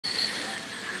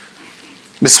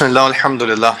Bismillah,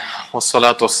 alhamdulillah,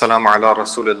 wassalatu wassalamu ala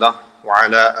rasulillah, wa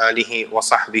ala alihi wa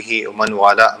sahbihi wa man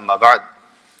wala amma ba'd.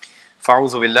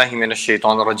 Fa'udhu billahi minash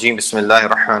shaitanir rajim,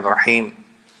 bismillahir rahmanir rahim.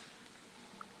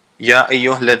 Ya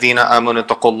ayyuhalladhina amanu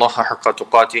taqullaha haqqa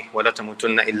tuqatih wa la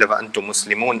tamutunna illa wa antum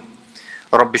muslimun.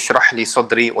 Rabbi shrah li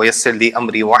sadri wa yassir li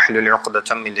amri wa hlul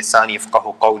 'uqdatam min lisani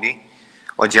yafqahu qawli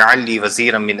waj'al li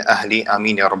waziran min ahli,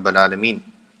 amin ya rabbal alamin.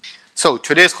 So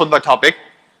today's khutbah topic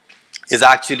is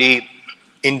actually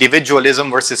individualism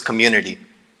versus community,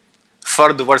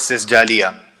 fard versus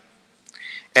jaliyah.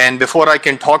 And before I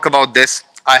can talk about this,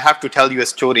 I have to tell you a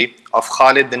story of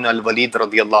Khalid bin al-Walid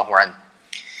radiyallahu anhu.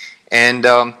 And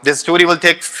this story will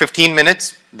take 15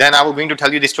 minutes. Then I will going to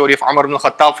tell you the story of Umar ibn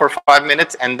Khattab for 5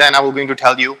 minutes. And then I will going to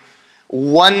tell you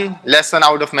one lesson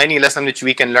out of many lessons which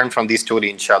we can learn from this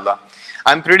story, inshallah.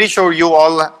 I'm pretty sure you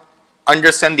all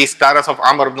understand the status of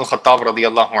Umar ibn Khattab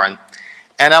radiyallahu anhu.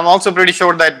 And I'm also pretty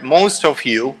sure that most of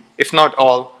you, if not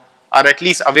all, are at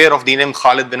least aware of the name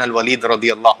Khalid bin al-Walid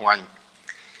radiyallahu anhu.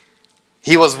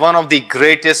 He was one of the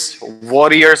greatest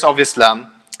warriors of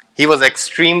Islam. He was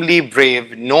extremely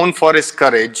brave, known for his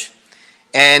courage,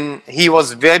 and he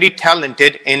was very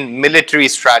talented in military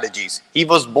strategies. He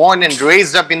was born and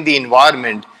raised up in the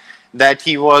environment that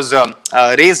he was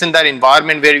raised in, that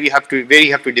environment where you have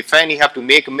to defend, you have to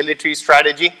make a military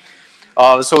strategy.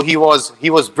 So he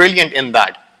was brilliant in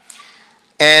that.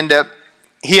 And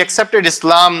he accepted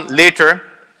Islam later,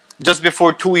 just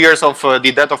before 2 years of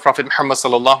the death of Prophet Muhammad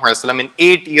sallallahu alaihi wasallam, in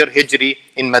 8-year Hijri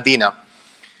in Medina.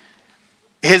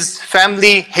 His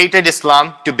family hated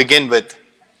Islam to begin with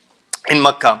in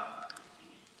Makkah.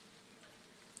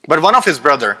 But one of his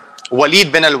brother,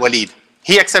 Walid bin al-Walid,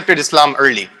 he accepted Islam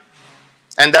early.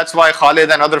 And that's why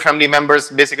Khalid and other family members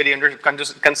basically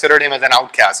considered him as an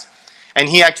outcast. And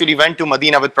he actually went to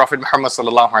Medina with Prophet Muhammad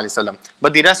sallallahu alaihi wasallam.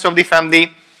 But the rest of the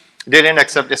family didn't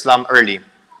accept Islam early.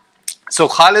 So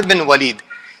Khalid bin Walid,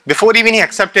 before even he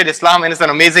accepted Islam, and it's an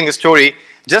amazing story,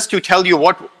 just to tell you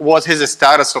what was his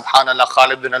status, subhanallah,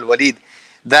 Khalid bin al-Walid,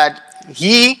 that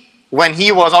when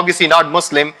he was obviously not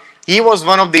Muslim, he was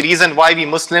one of the reasons why we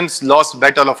Muslims lost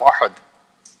Battle of Uhud.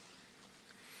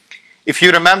 If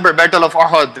you remember Battle of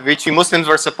Uhud, which we Muslims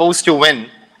were supposed to win,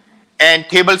 and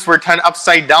tables were turned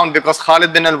upside down because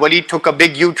Khalid bin al-Walid took a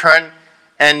big U-turn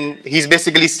and he's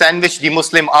basically sandwiched the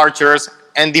Muslim archers,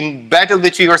 and the battle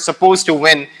which we were supposed to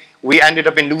win, we ended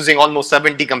up in losing almost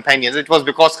 70 companions. It was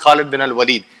because Khalid bin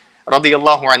al-Walid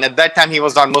radiyallahu anhu, at that time he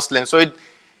was not Muslim. So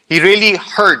he really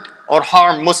hurt or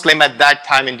harmed Muslim at that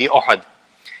time in the Uhud.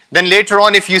 Then later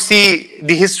on, if you see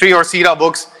the history or seerah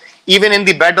books, even in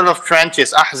the battle of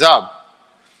trenches, Ahzab,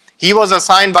 he was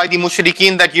assigned by the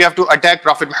mushrikeen that you have to attack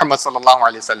Prophet Muhammad sallallahu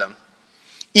alaihi wasallam.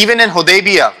 Even in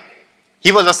Hudaybiyah,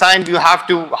 he was assigned you have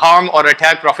to harm or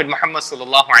attack Prophet Muhammad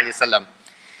sallallahu alaihi wasallam.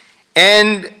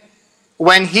 And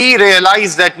when he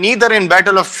realized that neither in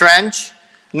Battle of Trench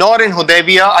nor in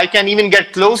Hudaybiyah I can even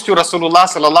get close to Rasulullah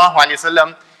sallallahu alaihi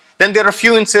wasallam, then there are a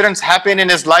few incidents happen in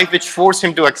his life which forced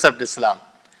him to accept Islam.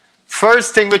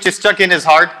 First thing which is stuck in his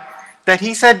heart, that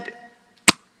he said,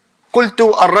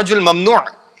 "Qultu ar-rajul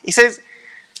mamnu'." He says,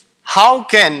 how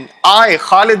can I,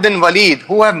 Khalid bin Walid,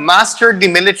 who have mastered the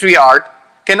military art,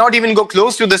 cannot even go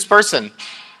close to this person?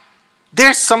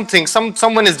 There's something,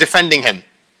 someone is defending him.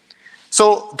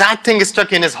 So that thing is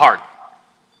stuck in his heart.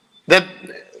 That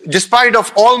despite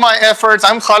of all my efforts,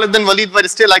 I'm Khalid bin Walid, but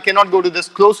still I cannot go to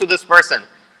close to this person.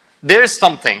 There's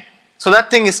something. So that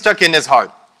thing is stuck in his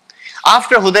heart.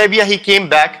 After Hudaybiyah, he came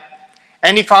back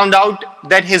and he found out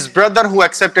that his brother who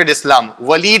accepted Islam,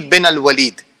 Walid bin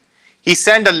al-Walid, he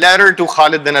sent a letter to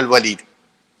Khalid bin al-Walid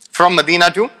from Medina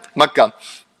to Makkah.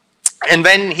 And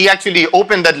when he actually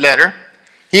opened that letter,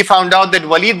 he found out that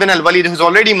Walid bin al-Walid, who's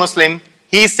already Muslim,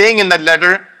 he's saying in that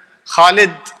letter,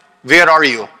 Khalid, where are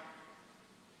you?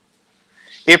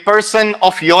 A person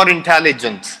of your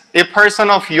intelligence, a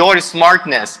person of your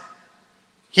smartness,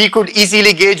 he could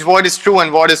easily gauge what is true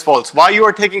and what is false. Why you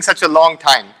are taking such a long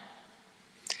time?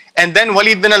 And then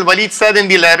Walid bin al-Walid said in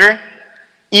the letter,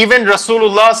 even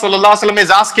Rasulullah sallallahu alaihi wasallam is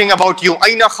asking about you.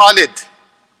 Aina Khalid?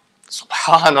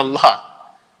 Subhanallah.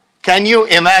 Can you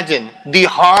imagine the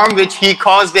harm which he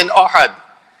caused in Uhud?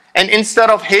 And instead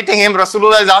of hating him,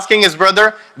 Rasulullah is asking his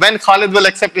brother when Khalid will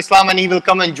accept Islam and he will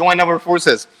come and join our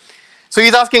forces. So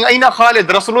he's asking, Aina Khalid?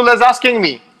 Rasulullah is asking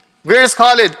me, where is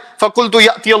Khalid? فَقُلْتُ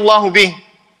يَأْتِيَ اللَّهُ بِهِ.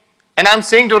 And I'm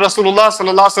saying to Rasulullah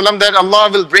sallallahu alaihi wasallam that Allah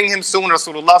will bring him soon,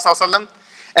 Rasulullah sallallahu alaihi wasallam.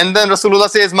 And then Rasulullah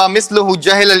says, "Ma misluhu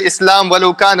jahil al-Islam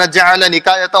walau kana ja'ala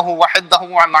nikayatahu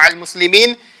wahiddahu ma'al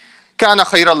muslimin kana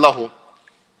khayran lahu."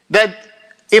 That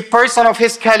a person of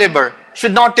his caliber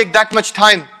should not take that much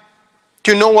time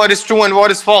to know what is true and what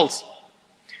is false.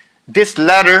 This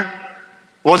letter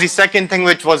was the second thing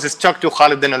which was stuck to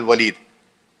Khalid bin al-Walid.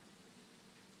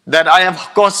 That I have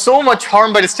caused so much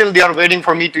harm, but still they are waiting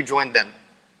for me to join them.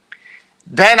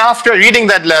 Then after reading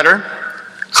that letter,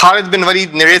 Khalid bin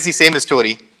Walid narrates the same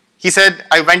story. He said,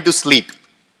 I went to sleep.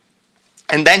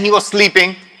 And then he was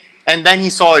sleeping, and then he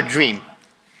saw a dream.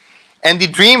 And the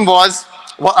dream was,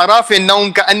 وَأَرَى فِي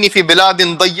النَّوْمِ كَأَنِّي فِي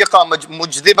بِلَادٍ ضَيِّقَةٍ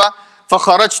مُجْدِبَةٍ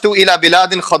فَخَرَجْتُ إِلَى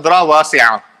بِلَادٍ خَضْرَاء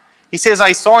وَاسِعَةٍ. He says,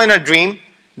 I saw in a dream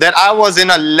that I was in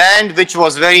a land which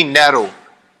was very narrow,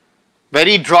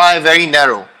 very dry, very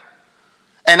narrow.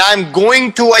 And I'm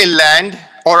going to a land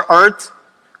or earth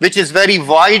which is very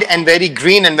wide and very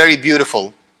green and very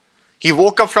beautiful. He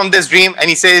woke up from this dream and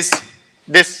he says,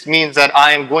 this means that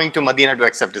I am going to Medina to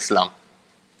accept Islam.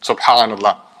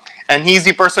 Subhanallah. And he's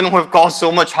the person who have caused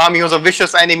so much harm. He was a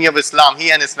vicious enemy of Islam,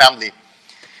 he and his family.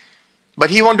 But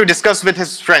he wanted to discuss with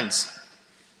his friends.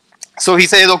 So he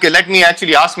says, okay, let me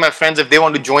actually ask my friends if they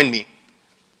want to join me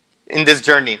in this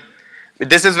journey.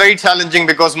 This is very challenging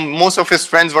because most of his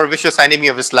friends were vicious enemy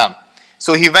of Islam.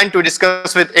 So he went to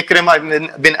discuss with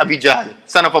Ikrimah bin Abi Jahl,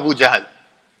 son of Abu Jahl.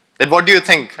 That what do you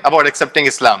think about accepting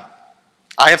Islam?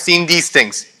 I have seen these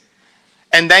things.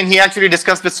 And then he actually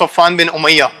discussed with Safwan bin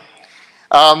Umayyah.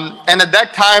 And at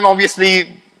that time,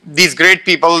 obviously, these great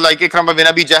people like Ikrimah bin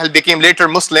Abi Jahl became later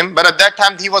Muslim. But at that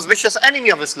time, he was vicious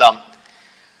enemy of Islam.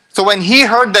 So when he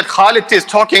heard that Khalid is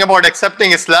talking about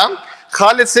accepting Islam,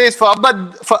 Khalid says,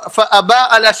 فَأَبَا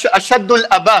أَشَدُّ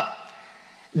الْأَبَى.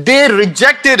 They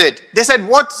rejected it. They said,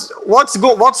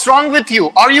 what's wrong with you?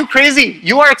 Are you crazy?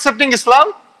 You are accepting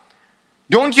Islam?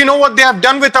 Don't you know what they have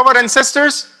done with our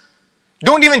ancestors?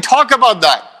 Don't even talk about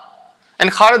that. And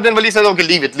Khalid bin Walid said, okay,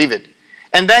 leave it.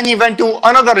 And then he went to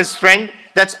another his friend,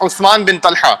 that's Uthman bin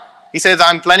Talha. He says,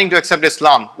 I'm planning to accept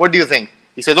Islam. What do you think?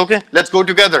 He says, okay, let's go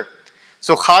together.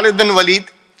 So Khalid bin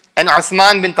Walid and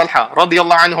Uthman bin Talha,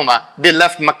 radiyallahu anhuma, they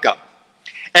left Mecca.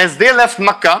 As they left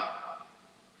Mecca,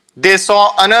 they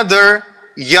saw another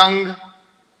young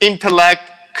intellect,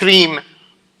 cream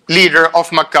leader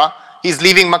of Mecca. He's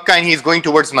leaving Mecca and he's going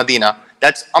towards Medina.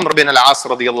 That's Amr bin al-As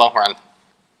radiyallahu anhu,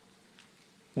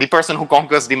 the person who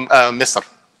conquers the Misr.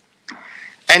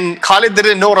 And Khalid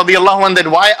didn't know radiyallahu anhu that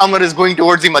why Amr is going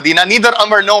towards the Medina. Neither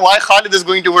Amr know why Khalid is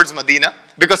going towards Medina,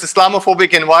 because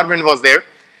Islamophobic environment was there.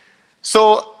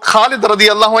 So Khalid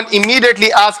radiyallahu anhu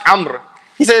immediately asked Amr.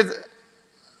 He says,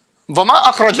 "Wama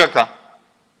akhrajaka?"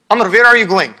 Amr, where are you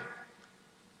going?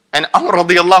 And Amr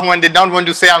radiyallahu anhu did not want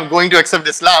to say, I'm going to accept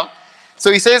Islam.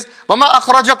 So he says, "Wama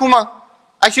akhrajakuma?"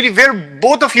 Actually, where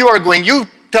both of you are going, you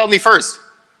tell me first.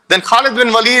 Then Khalid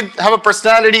bin Walid have a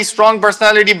personality, strong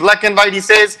personality, black and white. He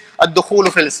says,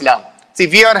 "Ad-dukhulu fil Islam." See,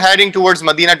 we are heading towards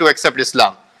Medina to accept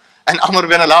Islam. And Amr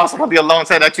bin al-As radiyallahu anhu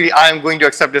said, actually, I am going to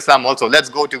accept Islam also. Let's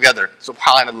go together.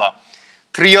 Subhanallah.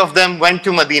 3 of them went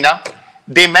to Medina.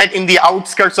 They met in the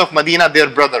outskirts of Medina, their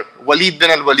brother, Walid bin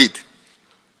al-Walid.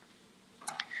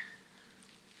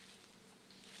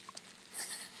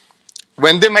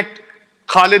 When they met,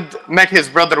 Khalid met his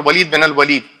brother, Walid bin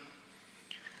al-Walid.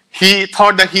 He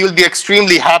thought that he will be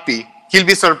extremely happy. He'll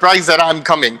be surprised that I'm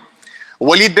coming.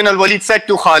 Walid bin al-Walid said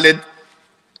to Khalid,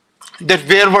 that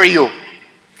where were you?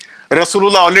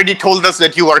 Rasulullah already told us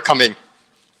that you are coming.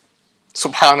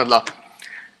 Subhanallah.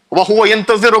 وَهُوَ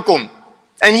يَنْتَظِرُكُمْ.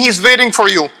 And he's waiting for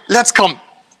you. Let's come.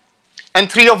 And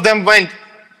 3 of them went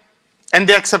and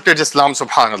they accepted Islam,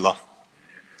 subhanallah.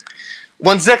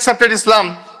 Once they accepted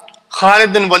Islam,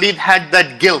 Khalid bin Walid had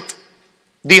that guilt,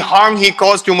 the harm he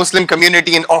caused to Muslim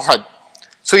community in Uhud.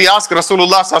 So he asked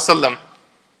Rasulullah sallallahu alaihi wasallam,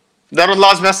 that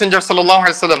Allah's Messenger sallallahu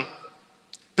alaihi wasallam,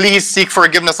 please seek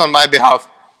forgiveness on my behalf.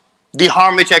 The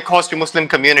harm which I caused to Muslim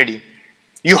community.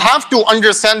 You have to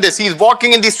understand this. He's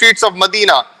walking in the streets of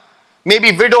Medina.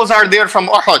 Maybe widows are there from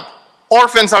Uhud.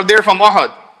 Orphans are there from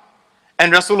Uhud.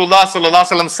 And Rasulullah sallallahu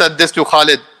alaihi wasallam said this to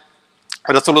Khalid.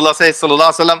 Rasulullah says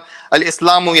sallallahu alaihi wasallam,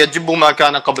 "Al-Islamu yajibu ma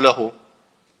kana qablahu."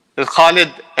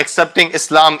 Khalid, accepting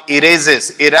Islam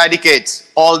erases, eradicates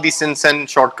all the sins and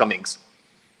shortcomings.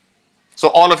 So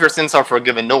all of your sins are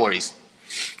forgiven, no worries.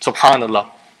 Subhanallah.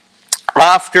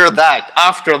 After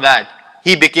that,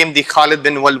 he became the Khalid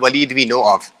bin Walid we know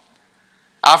of.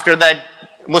 After that,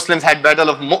 Muslims had battle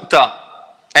of Mu'tah,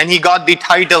 and he got the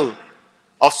title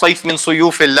of Sayf min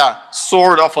Suyufillah,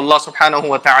 sword of Allah subhanahu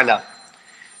wa ta'ala.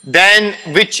 Then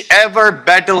whichever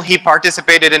battle he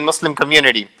participated in Muslim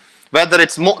community, whether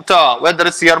it's Mu'tah, whether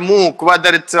it's Yarmouk,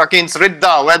 whether it's against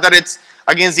Ridda, whether it's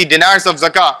against the dinars of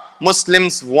Zakah,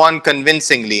 Muslims won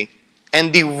convincingly.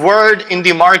 And the word in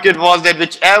the market was that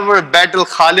whichever battle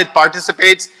Khalid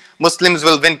participates, Muslims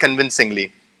will win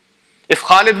convincingly. If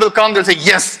Khalid will come, they'll say,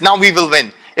 yes, now we will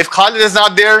win. If Khalid is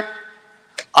not there,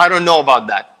 I don't know about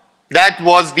that. That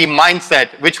was the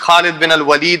mindset which Khalid bin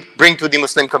al-Walid bring to the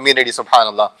Muslim community,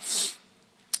 subhanAllah.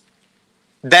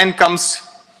 Then comes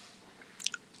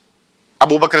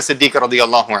Abu Bakr Siddiq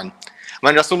radiyallahu anhu.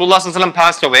 When Rasulullah sallallahu alaihi wasallam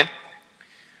passed away,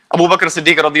 Abu Bakr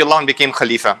Siddiq radiyallahu anhu became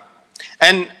Khalifa.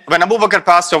 And when Abu Bakr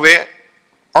passed away,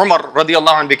 Umar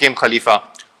radiyallahu anhu became Khalifa.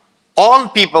 All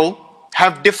people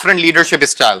have different leadership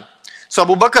style. So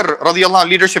Abu Bakr radiyallahu anhu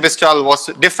leadership style was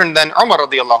different than Umar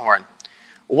radiyallahu anhu.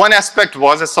 One aspect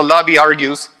was, as Salabi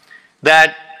argues,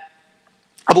 that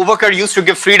Abu Bakr used to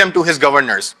give freedom to his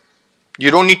governors.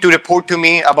 You don't need to report to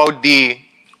me about the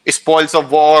spoils of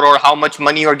war or how much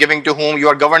money you're giving to whom. You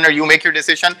are governor, you make your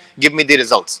decision, give me the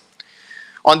results.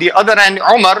 On the other hand,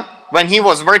 Umar, when he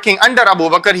was working under Abu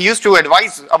Bakr, he used to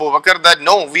advise Abu Bakr that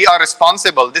no, we are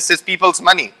responsible. This is people's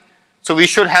money. So we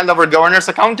should hold our governors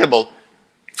accountable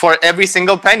for every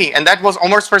single penny. And that was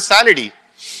Umar's personality.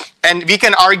 And we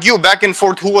can argue back and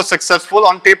forth who was successful.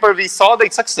 On paper, we saw the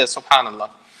success, subhanAllah.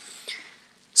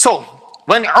 So,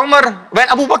 when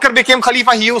Abu Bakr became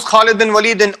Khalifa, he used Khalid bin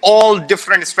Walid in all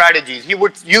different strategies. He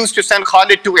would use to send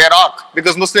Khalid to Iraq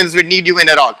because Muslims would need you in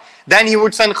Iraq. Then he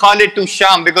would send Khalid to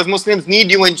Sham because Muslims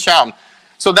need you in Sham.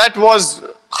 So that was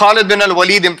Khalid bin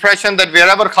al-Walid impression that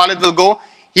wherever Khalid will go,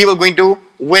 he will going to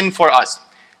win for us.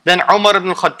 Then Umar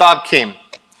ibn Khattab came.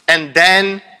 And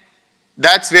then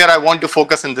that's where I want to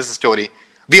focus in this story.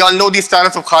 We all know the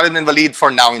status of Khalid bin Walid for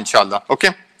now, inshallah. Okay?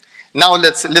 Now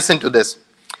let's listen to this.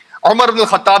 Umar ibn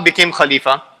Khattab became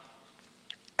Khalifa.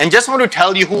 And just want to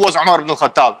tell you who was Umar ibn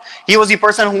Khattab. He was the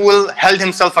person who held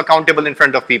himself accountable in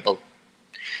front of people.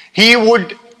 He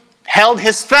would held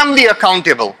his family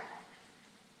accountable.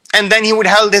 And then he would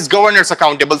hold his governors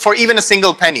accountable for even a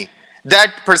single penny.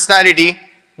 That personality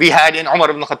we had in Umar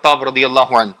ibn Khattab radiyallahu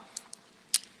anhu.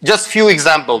 Just few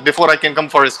examples before I can come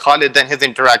for his Khalid and his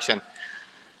interaction.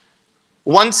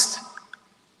 Once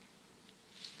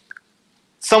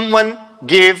someone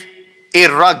gave a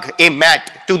rug, a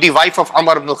mat to the wife of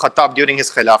Umar ibn Khattab during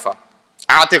his Khilafah.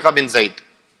 Atiqa bin Zayd.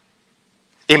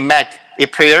 A mat, a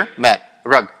prayer mat,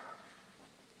 rug.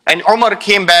 And Umar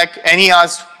came back and he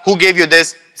asked, who gave you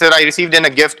this? He said, I received in a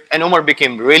gift. And Umar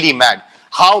became really mad.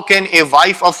 How can a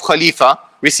wife of Khalifa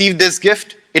receive this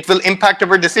gift? It will impact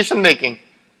our decision making.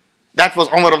 That was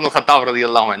Umar ibn Khattab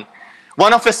radiyallahu anhu.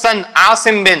 One of his son,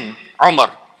 Asim bin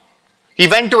Umar, he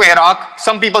went to Iraq.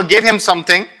 Some people gave him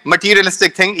something,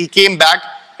 materialistic thing. He came back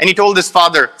and he told his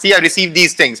father, see, I received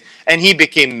these things. And he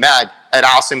became mad at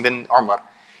Asim bin Umar.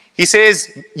 He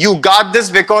says, you got this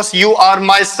because you are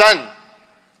my son.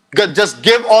 Just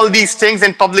give all these things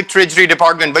in public treasury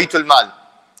department, Baytul Mal.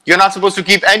 You're not supposed to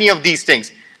keep any of these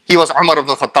things. He was Umar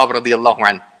ibn Khattab radiyallahu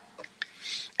anhu.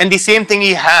 And the same thing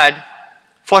he had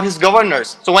for his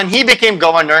governors. So when he became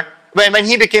governor, when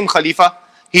he became Khalifa,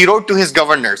 he wrote to his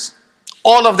governors.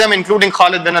 All of them, including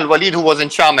Khalid bin al-Walid, who was in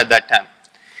Sham at that time.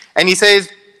 And he says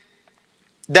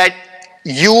that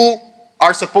you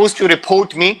are supposed to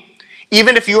report me,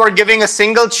 even if you are giving a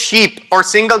single sheep or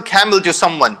single camel to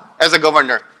someone as a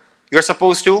governor, you're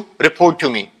supposed to report to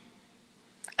me.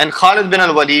 And Khalid bin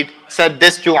al-Walid said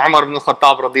this to Umar ibn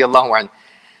Khattab radiyallahu anhu.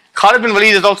 Khalid bin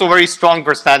Walid is also a very strong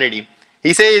personality.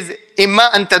 He says,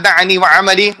 إِمَّا أَن تَدَعَنِي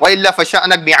وَعَمَلِي وَإِلَّا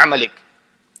فَشَأْنَكْ بِعَمَلِكَ.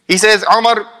 He says,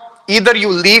 Umar, either you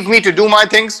leave me to do my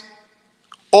things,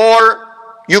 or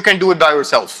you can do it by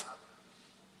yourself.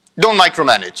 Don't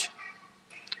micromanage.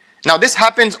 Now this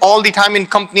happens all the time in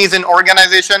companies and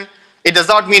organizations. It does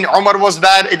not mean Umar was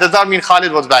bad. It does not mean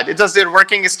Khalid was bad. It's just their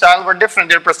working style were different.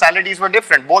 Their personalities were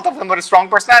different. Both of them were a strong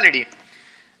personality.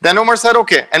 Then Umar said,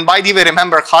 okay. And by the way,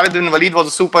 remember, Khalid bin Walid was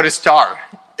a superstar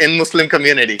in Muslim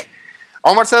community.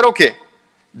 Umar said, okay,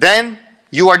 then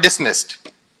you are dismissed.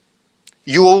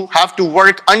 You have to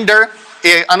work under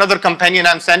another companion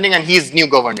I'm sending, and he's new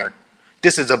governor.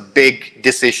 This is a big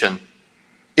decision,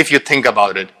 if you think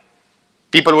about it.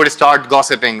 People would start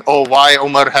gossiping. Oh, why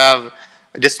Umar have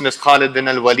dismissed Khalid bin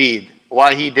al-Walid?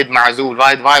 Why he did Ma'zul?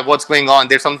 Why? What's going on?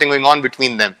 There's something going on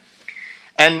between them.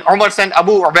 And Umar sent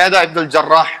Abu Ubaidah ibn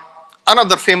al-Jarrah,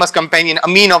 another famous companion,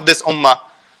 Amin of this ummah,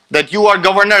 that you are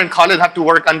governor and Khalid have to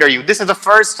work under you. This is the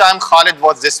first time Khalid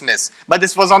was dismissed. But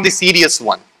this was on the serious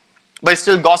one. But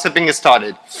still gossiping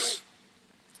started.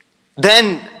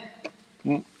 Then,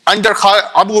 under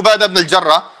Abu Ubaidah ibn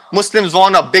al-Jarrah, Muslims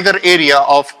won a bigger area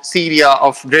of Syria,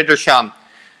 of Greater Sham.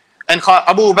 And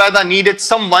Abu Ubaidah needed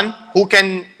someone who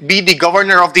can be the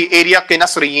governor of the area,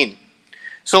 Nasriyin.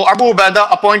 So Abu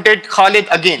Ubaidah appointed Khalid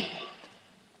again.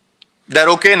 That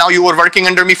okay, now you were working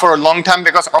under me for a long time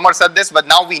because Umar said this, but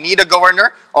now we need a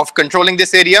governor of controlling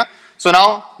this area. So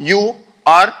now you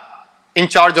are in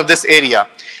charge of this area.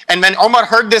 And when Umar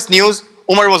heard this news,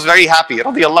 Umar was very happy,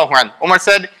 radiallahu anhu. Umar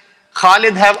said,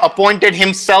 Khalid have appointed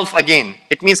himself again.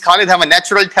 It means Khalid have a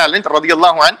natural talent,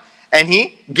 radiallahu anhu, and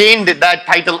he gained that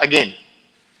title again.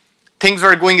 Things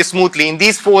were going smoothly. In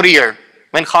these 4 years,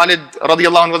 when Khalid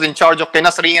radiallahu anhu was in charge of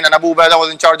Qinasreen and Abu Ubaidah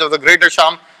was in charge of the Greater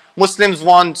Sham, Muslims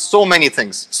won so many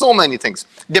things, so many things.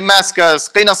 Damascus,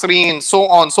 Qinasreen, so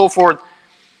on, so forth.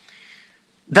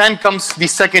 Then comes the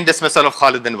second dismissal of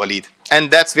Khalid bin Walid,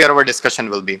 and that's where our discussion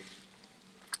will be.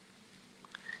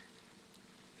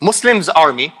 Muslims'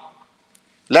 army,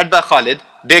 led by Khalid,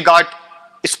 they got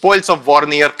spoils of war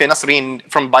near Qinasreen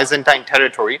from Byzantine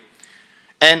territory.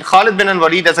 And Khalid bin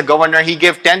Walid, as a governor, he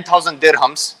gave 10,000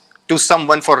 dirhams to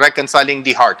someone for reconciling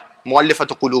the heart.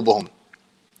 Mu'allifatu qulubuhum.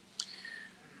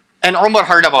 And Umar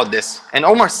heard about this. And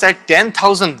Umar said,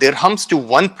 10,000 dirhams to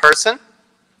one person?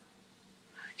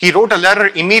 He wrote a letter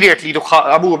immediately to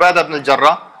Abu Ubaidah ibn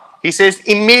al-Jarrah. He says,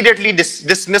 immediately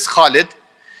dismiss Khalid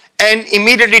and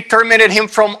immediately terminate him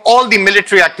from all the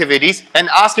military activities and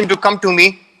ask him to come to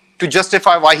me to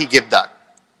justify why he gave that.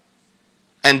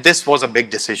 And this was a big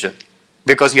decision,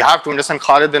 because you have to understand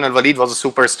Khalid bin al-Walid was a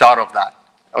superstar of that,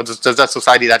 of that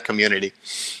society, that community.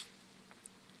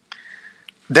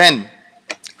 Then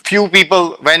few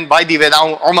people went, by the way,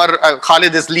 now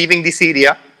Khalid is leaving the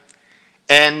Syria,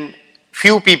 and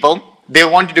few people, they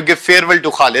wanted to give farewell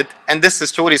to Khalid, and this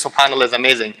story, subhanAllah, is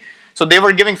amazing. So they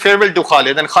were giving farewell to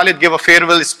Khalid, and Khalid gave a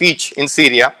farewell speech in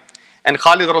Syria, and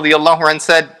Khalid radiallahu anhu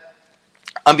said,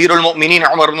 Amir al-Mu'mineen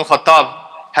Umar ibn Khattab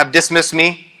have dismissed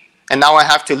me, and now I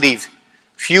have to leave.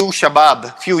 Few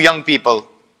shabab, few young people,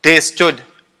 they stood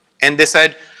and they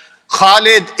said,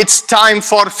 Khalid, it's time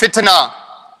for fitna.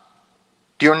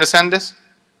 Do you understand this?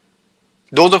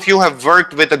 Those of you who have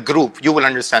worked with a group, you will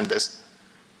understand this.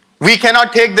 We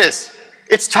cannot take this.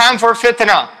 It's time for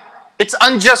fitna. It's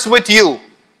unjust with you.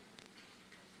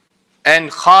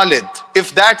 And Khalid,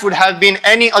 if that would have been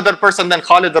any other person than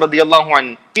Khalid radiallahu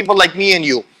anhu, people like me and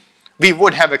you, we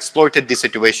would have exploited the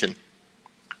situation.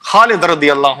 Khalid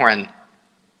radiallahu anhu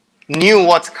knew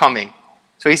what's coming.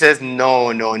 So he says,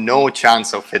 no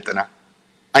chance of fitna.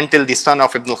 Until the son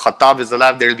of Ibn al-Khattab is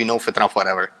alive, there will be no fitna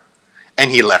forever. And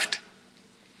he left.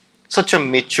 Such a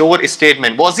mature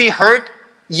statement. Was he hurt?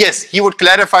 Yes, he would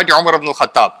clarify to Umar ibn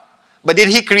al-Khattab. But did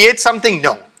he create something?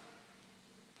 No.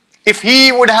 If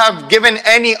he would have given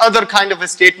any other kind of a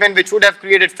statement which would have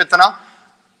created fitna,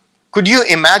 could you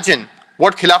imagine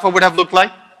what Khilafah would have looked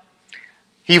like?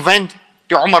 He went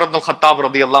to Umar ibn al-Khattab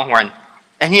radiallahu anhu,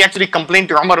 and he actually complained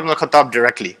to Umar ibn al-Khattab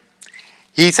directly.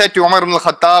 He said to Umar ibn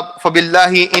al-Khattab,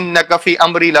 فَبِاللَّهِ إِنَّكَ فِي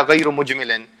أَمْرِي لَغَيْرُ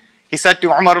مُجْمِلٍ. He said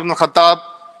to Umar ibn al-Khattab,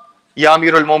 Ya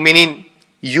Amir al-Mu'mineen,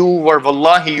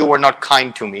 wallahi, you were not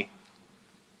kind to me.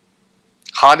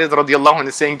 Khalid radiallahu anhu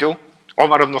is saying to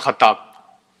Umar ibn al-Khattab,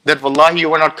 that wallahi, you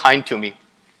were not kind to me.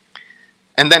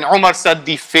 And then Umar said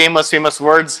the famous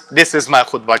words, this is my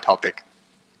khutbah topic.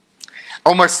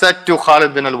 Umar said to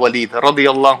Khalid bin al-Walid,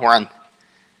 radiyallahu anhu,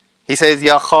 he says,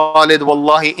 Ya Khalid,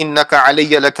 wallahi, innaka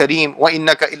alayya la kareem, wa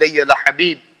innaka ilayya la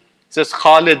habib. He says,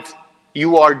 Khalid,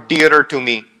 you are dearer to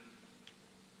me.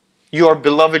 You are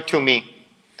beloved to me.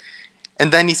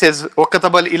 And then he says,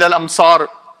 وَكَتَبَ إِلَى الْأَمْصَارِ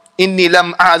إِنِّي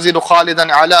لَمْ أَعْزِلُ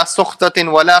خَالِدًا عَلَى سُخْطَةٍ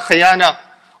وَلَا خِيَانَةٍ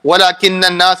ولكن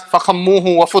الناس فخموه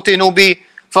وفتنوا بي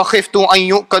فخفت أن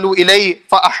يؤكلوا إلي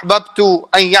فأحببت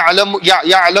أن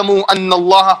يعلموا أن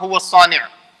الله هو الصانع.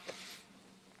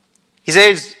 He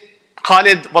says,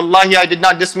 Khalid, wallahi, I did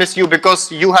not dismiss you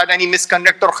because you had any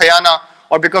misconduct or khayana,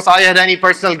 or because I had any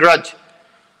personal grudge.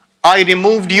 I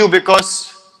removed you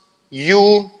because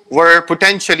you were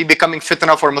potentially becoming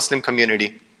fitna for Muslim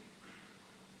community.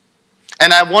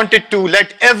 And I wanted to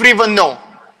let everyone know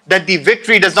that the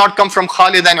victory does not come from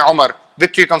Khalid and Umar.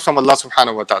 Victory comes from Allah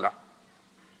subhanahu wa ta'ala.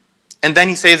 And then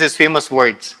he says his famous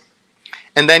words.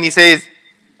 And then he says,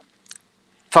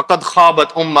 فَقَدْ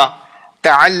خَابَتْ أُمَّةٌ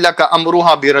تَعَلَّكَ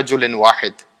أَمْرُهَا بِرَجُلٍ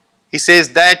وَاحِدٍ. He says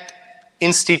that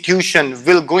institution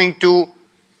will going to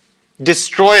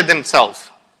destroy themselves.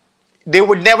 They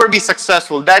would never be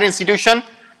successful. That institution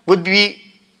would be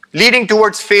leading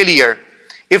towards failure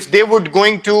if they would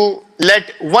going to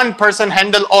let one person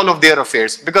handle all of their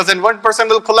affairs. Because when one person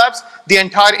will collapse, the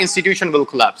entire institution will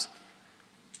collapse.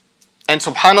 And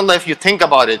subhanAllah, if you think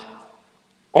about it,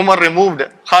 Umar removed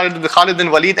Khalid bin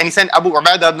Walid and he sent Abu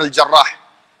Ubaidah ibn al-Jarrah.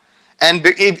 And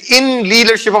in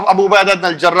leadership of Abu Ubaidah ibn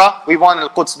al-Jarrah, we won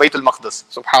al-Quds, Bayt al-Maqdis,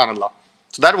 subhanAllah.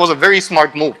 So that was a very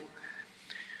smart move.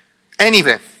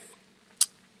 Anyway,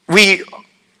 we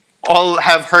all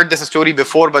have heard this story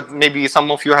before, but maybe some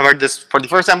of you have heard this for the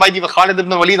first time. By the way, Khalid ibn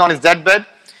Walid on his deathbed,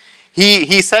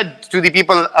 he said to the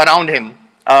people around him,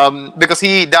 because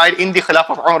he died in the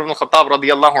Khilafah of Umar ibn Khattab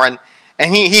radiyallahu anhu,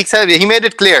 And he said, he made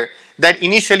it clear that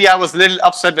initially I was a little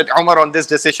upset with Umar on this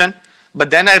decision,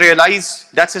 but then I realized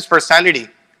that's his personality.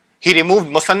 He removed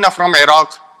Musanna from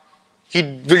Iraq. He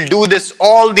will do this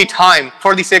all the time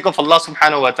for the sake of Allah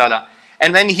subhanahu wa ta'ala.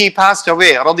 And when he passed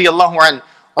away, radiyallahu anh,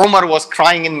 Umar was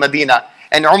crying in Medina.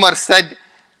 And Umar said,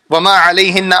 وَمَا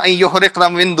عَلَيْهِنَّ أَن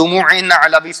يُهْرِقْنَ مِن دُمُوعِهِنَّ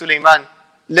عَلَى أَبِي سُلَيْمَانَ.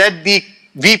 Let the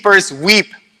weepers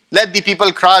weep. Let the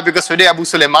people cry because today Abu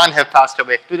Sulaiman have passed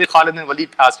away. Today Khalid and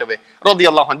Walid passed away.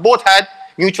 Radiyallahu anh. Both had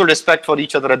mutual respect for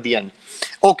each other at the end.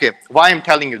 Okay, why I'm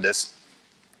telling you this?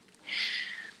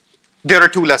 There are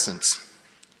two lessons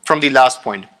from the last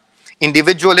point.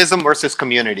 Individualism versus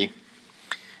community.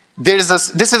 This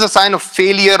is a sign of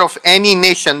failure of any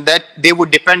nation, that they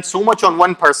would depend so much on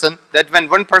one person that when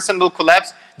one person will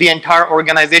collapse, the entire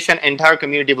organization, entire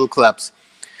community will collapse.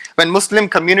 When Muslim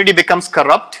community becomes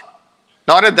corrupt,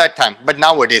 not at that time, but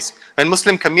nowadays, when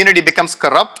Muslim community becomes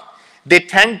corrupt, they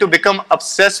tend to become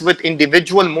obsessed with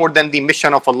individual more than the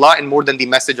mission of Allah and more than the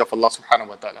message of Allah subhanahu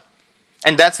wa ta'ala.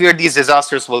 And that's where these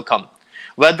disasters will come.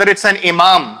 Whether it's an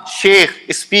imam,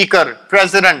 sheikh, speaker,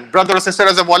 president, brother or sister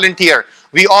as a volunteer,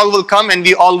 we all will come and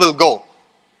we all will go.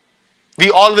 We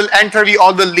all will enter, we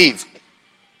all will leave.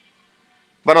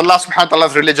 But Allah subhanahu wa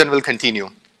ta'ala's religion will continue.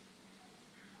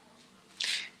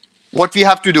 What we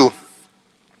have to do,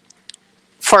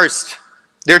 first,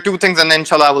 there are two things and then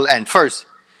inshallah I will end. First,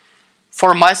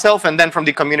 for myself and then from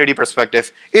the community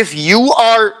perspective, if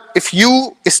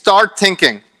you start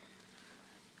thinking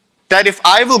that if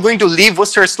I will going to leave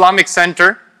Worcester Islamic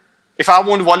Center, if I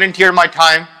won't volunteer my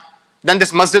time, then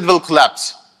this masjid will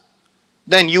collapse.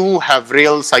 Then you have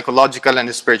real psychological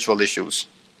and spiritual issues.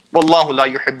 Wallahu la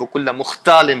yuhibbu kulla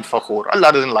mukhtalin fakhur.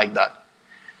 Allah doesn't like that.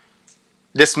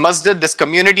 This masjid, this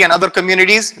community and other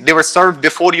communities, they were served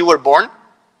before you were born,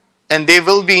 and they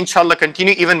will be inshallah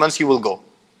continue even once you will go.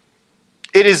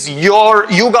 It is you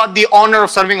got the honor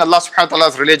of serving Allah subhanahu wa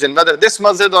ta'ala's religion, whether this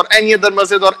masjid or any other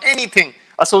masjid or anything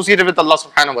associated with Allah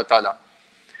subhanahu wa ta'ala.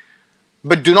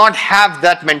 But do not have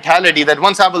that mentality that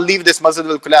once I will leave, this masjid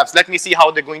will collapse. Let me see how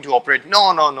they're going to operate.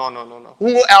 No.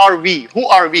 Who are we? Who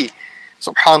are we?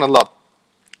 Subhanallah.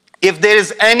 If there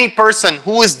is any person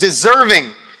who is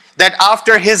deserving that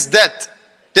after his death,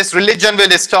 this religion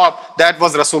will stop, that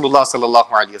was Rasulullah sallallahu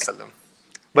alaihi wasallam.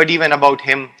 But even about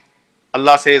him,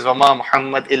 Allah says, وَمَا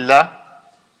مُحَمَّدْ إِلَّا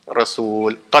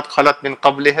رَسُولٌ قَدْ خَلَتْ مِنْ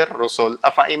قَبْلِهِ الرُّسُلُ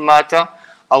أَفَإِن مَاتَ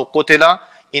أَوْ قُتِلَ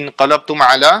إِنْقَلَبْتُمْ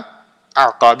عَلَىٰ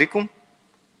أَعْقَابِكُمْ.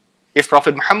 If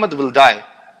Prophet Muhammad will die,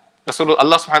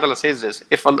 Allah subhanahu wa ta'ala says this,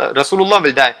 if Rasulullah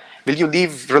will die, will you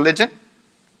leave religion?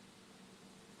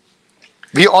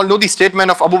 We all know the statement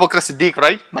of Abu Bakr Siddiq,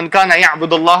 right? Man kana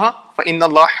ya'budu Allah fa inna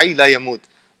Allah hayy la yamut.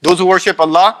 Those who worship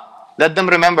Allah, let them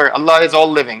remember Allah is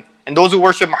all living. And those who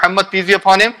worship Muhammad, peace be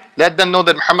upon him, let them know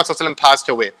that Muhammad sallallahu alaihi wasallam passed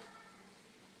away.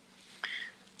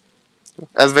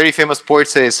 As very famous poet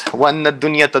says, وَأَنَّ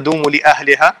الدُّنْيَا تَدُومُ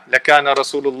لِأَهْلِهَا لَكَانَ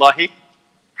رَسُولُ اللَّهِ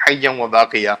حَيًّا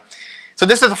وَبَاقِيًا. So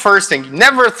this is the first thing.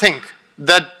 Never think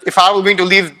that if I were going to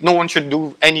leave, no one should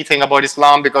do anything about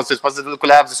Islam because this masjid will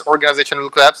collapse, this organization will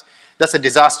collapse. That's a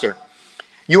disaster.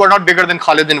 You are not bigger than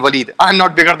Khalid and Walid. I'm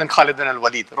not bigger than Khalid and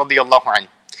Walid. Radiyallahu anhu.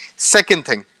 Second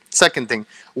thing.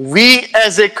 We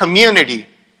as a community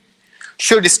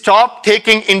should stop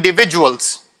taking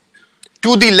individuals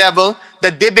to the level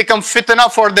that they become fitna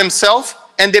for themselves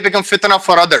and they become fitna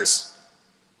for others.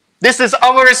 This is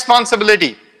our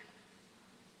responsibility.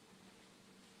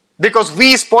 Because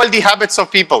we spoil the habits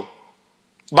of people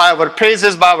by our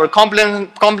praises, by our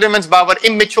compliments, by our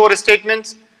immature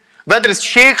statements. Whether it's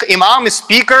sheikh, imam,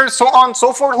 speaker, so on,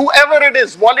 so forth, whoever it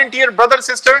is, volunteer, brother,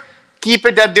 sister, keep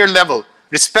it at their level.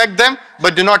 Respect them,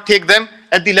 but do not take them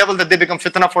at the level that they become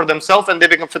fitna for themselves and they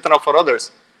become fitna for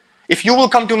others. If you will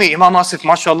come to me, Imam Asif,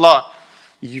 mashallah,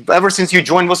 ever since you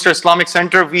joined Worcester Islamic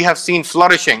Center, we have seen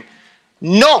flourishing.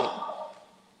 No,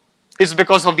 it's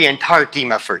because of the entire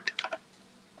team effort.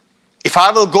 If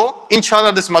I will go,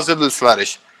 inshallah, this masjid will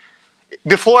flourish.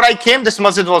 Before I came, this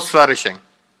masjid was flourishing.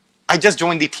 I just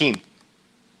joined the team.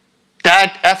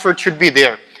 That effort should be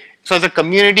there. So as a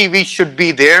community, we should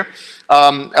be there.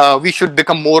 We should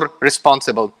become more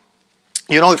responsible.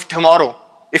 You know, if tomorrow,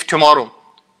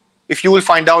 if you will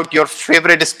find out your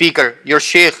favorite speaker, your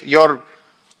sheikh,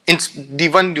 the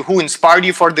one who inspired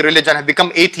you for the religion has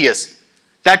become atheist,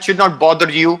 that should not bother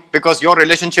you because your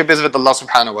relationship is with Allah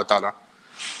subhanahu wa ta'ala.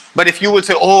 But if you will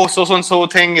say, oh, so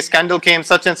thing, scandal came,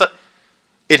 such and such,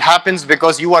 it happens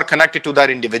because you are connected to that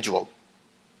individual.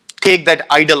 Take that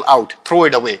idol out, throw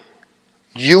it away.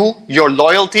 Your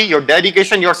loyalty, your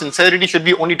dedication, your sincerity should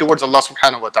be only towards Allah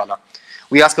subhanahu wa ta'ala.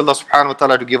 We ask Allah subhanahu wa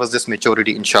ta'ala to give us this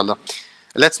maturity, inshallah.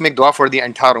 Let's make dua for the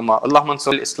entire ummah. Allahumma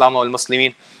ansur al-Islam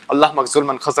wal-Muslimin. Allahumma aghzul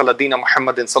man khazala dina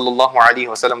Muhammadin sallallahu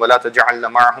alayhi wa sallam wa la taj'alna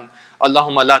ma'ahum.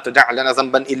 Allahumma la tada' lana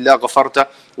dhanban illa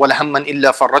ghafarta wa la hamman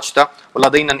illa farajta wa la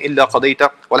daynan illa qadayta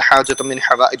wa la hajatan min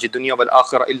hawa'ij ad-dunya wal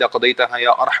akhirah illa qadaytaha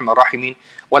ya arhamar rahimin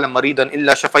wa la maridan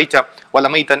illa shafayta wa la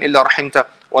maytan illa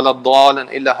rahimta wa la dalan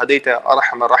illa hadayta ya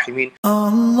arhamar rahimin.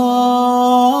 Allahu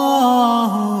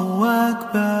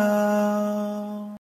Akbar.